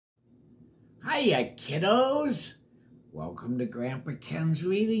Hiya, kiddos. Welcome to Grandpa Ken's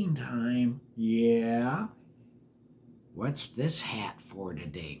reading time. Yeah? What's this hat for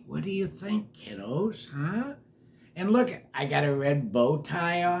today? What do you think, kiddos, huh? And look, I got a red bow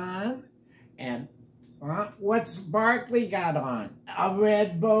tie on. And what's Barkley got on? A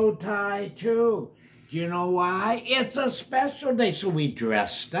red bow tie, too. Do you know why? It's a special day, so we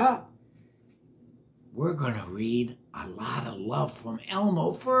dressed up. We're going to read a lot of love from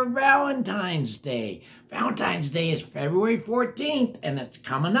Elmo for Valentine's Day. Valentine's Day is February 14th, and it's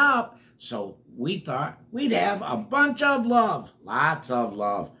coming up. So we thought we'd have a bunch of love, lots of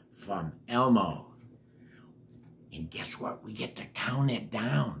love from Elmo. And guess what? We get to count it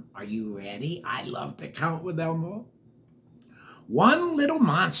down. Are you ready? I love to count with Elmo. One little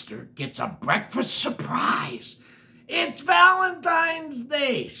monster gets a breakfast surprise. It's Valentine's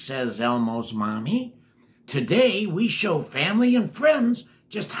Day, says Elmo's mommy. Today, we show family and friends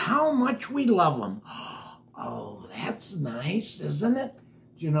just how much we love them. Oh, that's nice, isn't it?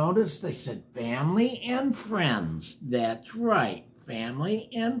 Do you notice they said family and friends? That's right, family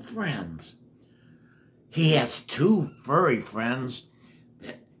and friends. He has two furry friends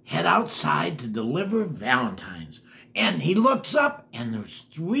that head outside to deliver Valentines. And he looks up, and there's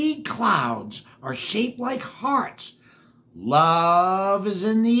 3 clouds are shaped like hearts. Love is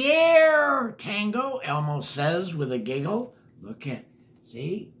in the air, Tango, Elmo says with a giggle. Look at,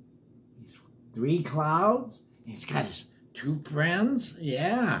 see? These 3 clouds. He's got his 2 friends.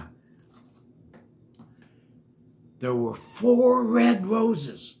 Yeah. There were 4 red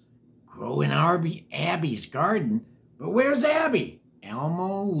roses grow in Abby's garden. But where's Abby?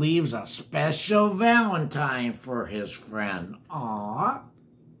 Elmo leaves a special Valentine for his friend. Aw.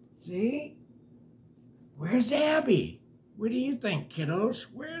 See? Where's Abby? What do you think, kiddos?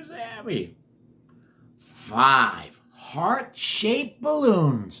 Where's Abby? 5 heart-shaped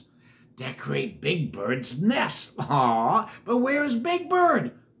balloons decorate Big Bird's nest. Aw, but where is Big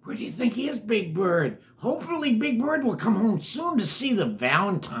Bird? Where do you think he is, Big Bird? Hopefully Big Bird will come home soon to see the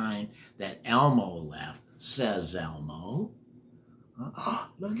Valentine that Elmo left, says Elmo.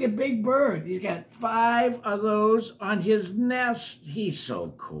 Look at Big Bird. He's got 5 of those on his nest. He's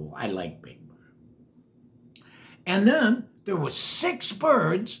so cool. I like Big Bird. And then there were 6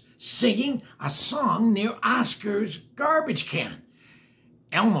 birds singing a song near Oscar's garbage can.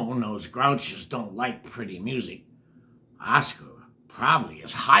 Elmo knows grouches don't like pretty music. Oscar probably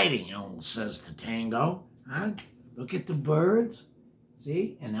is hiding, Elmo says to Tango. Huh? Look at the birds.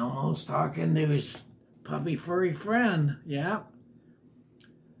 See? And Elmo's talking to his puppy furry friend. Yeah.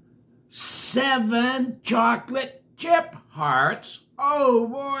 7 chocolate chip hearts. Oh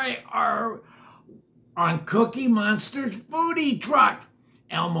boy, are on Cookie Monster's foodie truck.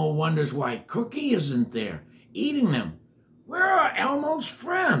 Elmo wonders why Cookie isn't there, eating them. Where are Elmo's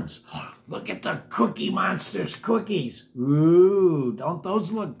friends? Look at the Cookie Monster's cookies. Ooh, don't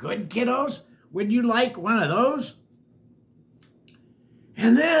those look good, kiddos? Would you like one of those?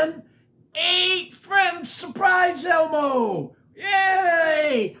 And then 8 friends surprise Elmo.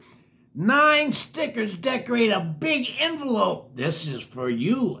 Yay! 9 stickers decorate a big envelope. This is for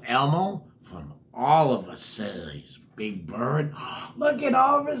you, Elmo, from all of us, says Big Bird. Look at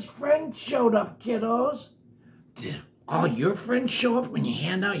all of his friends showed up, kiddos. Did all your friends show up when you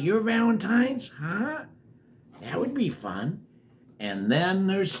hand out your Valentines? Huh? That would be fun. And then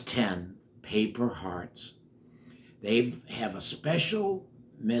there's 10 paper hearts. They have a special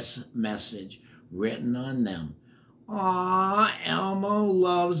message written on them. Aw, Elmo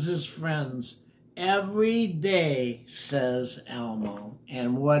loves his friends every day, says Elmo.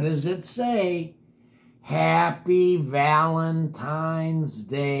 And what does it say? Happy Valentine's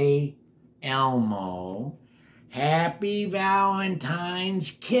Day, Elmo. Happy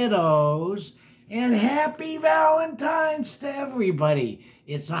Valentine's, kiddos. And happy Valentine's to everybody.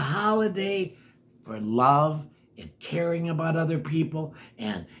 It's a holiday for love and caring about other people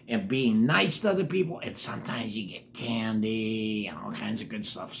and being nice to other people. And sometimes you get candy and all kinds of good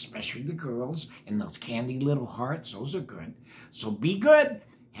stuff, especially the girls. And those candy little hearts, those are good. So be good.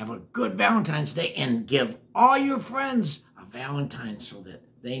 Have a good Valentine's Day and give all your friends a Valentine so that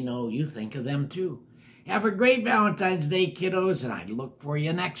they know you think of them too. Have a great Valentine's Day, kiddos, and I look for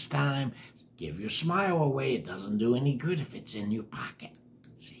you next time. Give your smile away. It doesn't do any good if it's in your pocket.